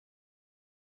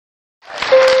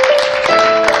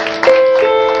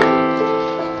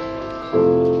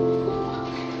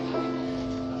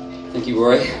you,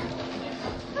 Rory.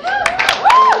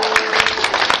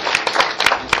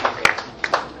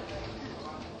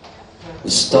 We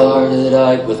started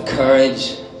out with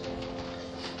courage,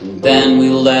 and then we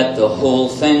let the whole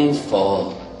thing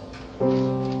fall,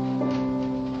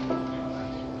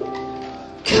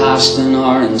 casting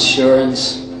our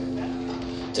insurance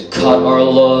to cut our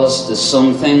loss to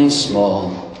something small.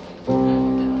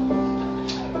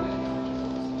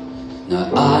 Now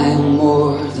I am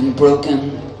more than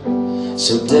broken,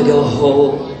 so dig a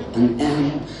hole and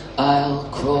in I'll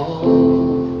crawl.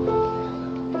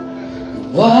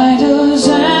 Why does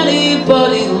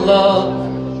anybody love?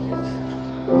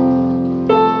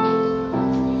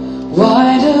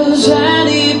 Why does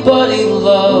anybody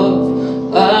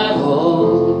love at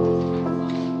all?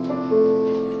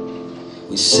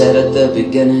 We said at the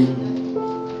beginning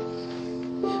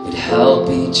we'd help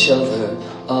each other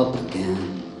up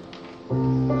again,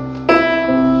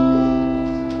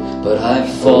 but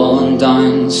I've fallen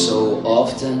down so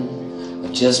often,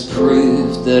 I've just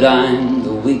proved that I'm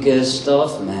the weakest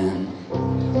of men.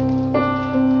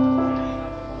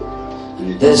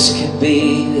 And this could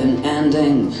be an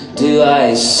ending. Do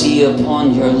I see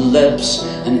upon your lips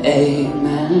an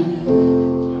amen?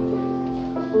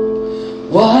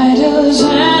 Why does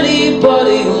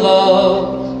anybody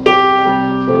love?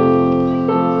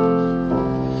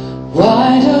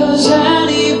 Why does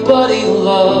anybody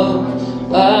love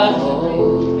at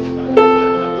all?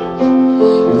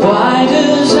 Why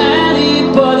does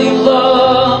anybody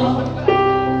love?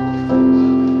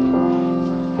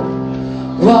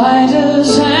 Why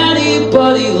does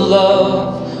anybody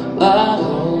love at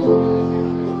all?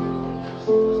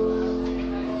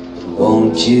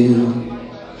 Won't you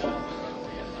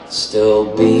still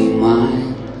be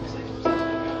mine?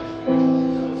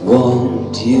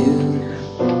 Won't you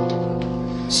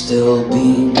still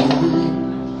be mine?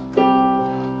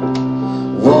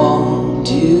 Won't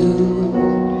you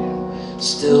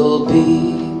still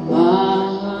be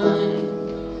mine?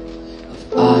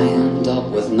 If I end up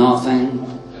with nothing,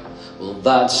 well,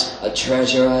 that's a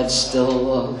treasure I'd still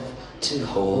love to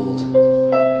hold.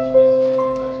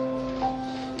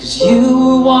 'Cause you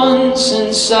were once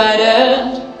inside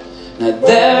it, now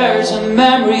there's a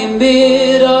memory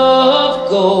made of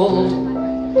gold.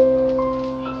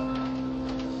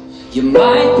 You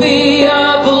might be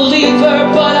a believer,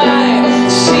 but I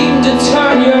seem to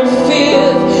turn your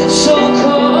faith so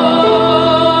cold.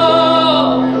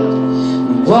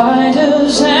 Why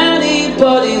does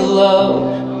anybody love?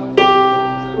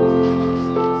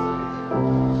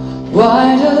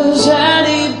 Why does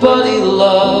anybody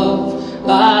love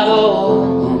at all?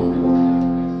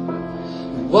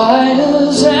 Why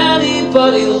does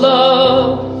anybody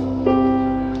love?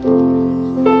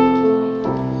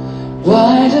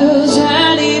 Why does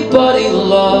anybody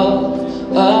love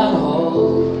at all?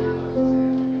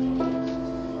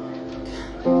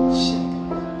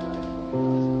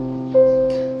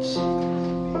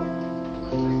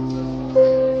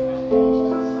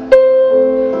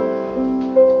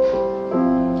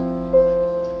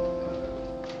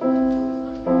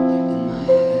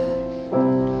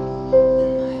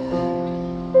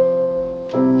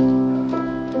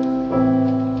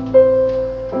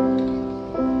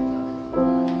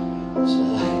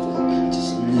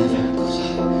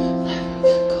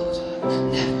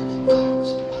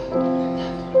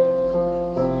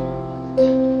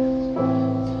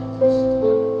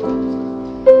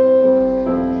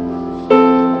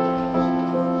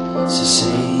 So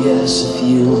say yes if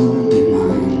you'll be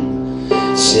mine.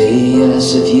 Say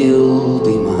yes if you'll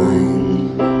be mine.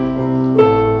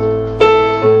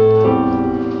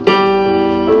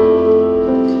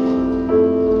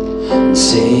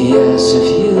 Say yes if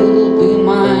you'll be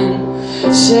mine.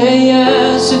 Say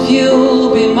yes if you'll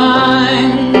be mine.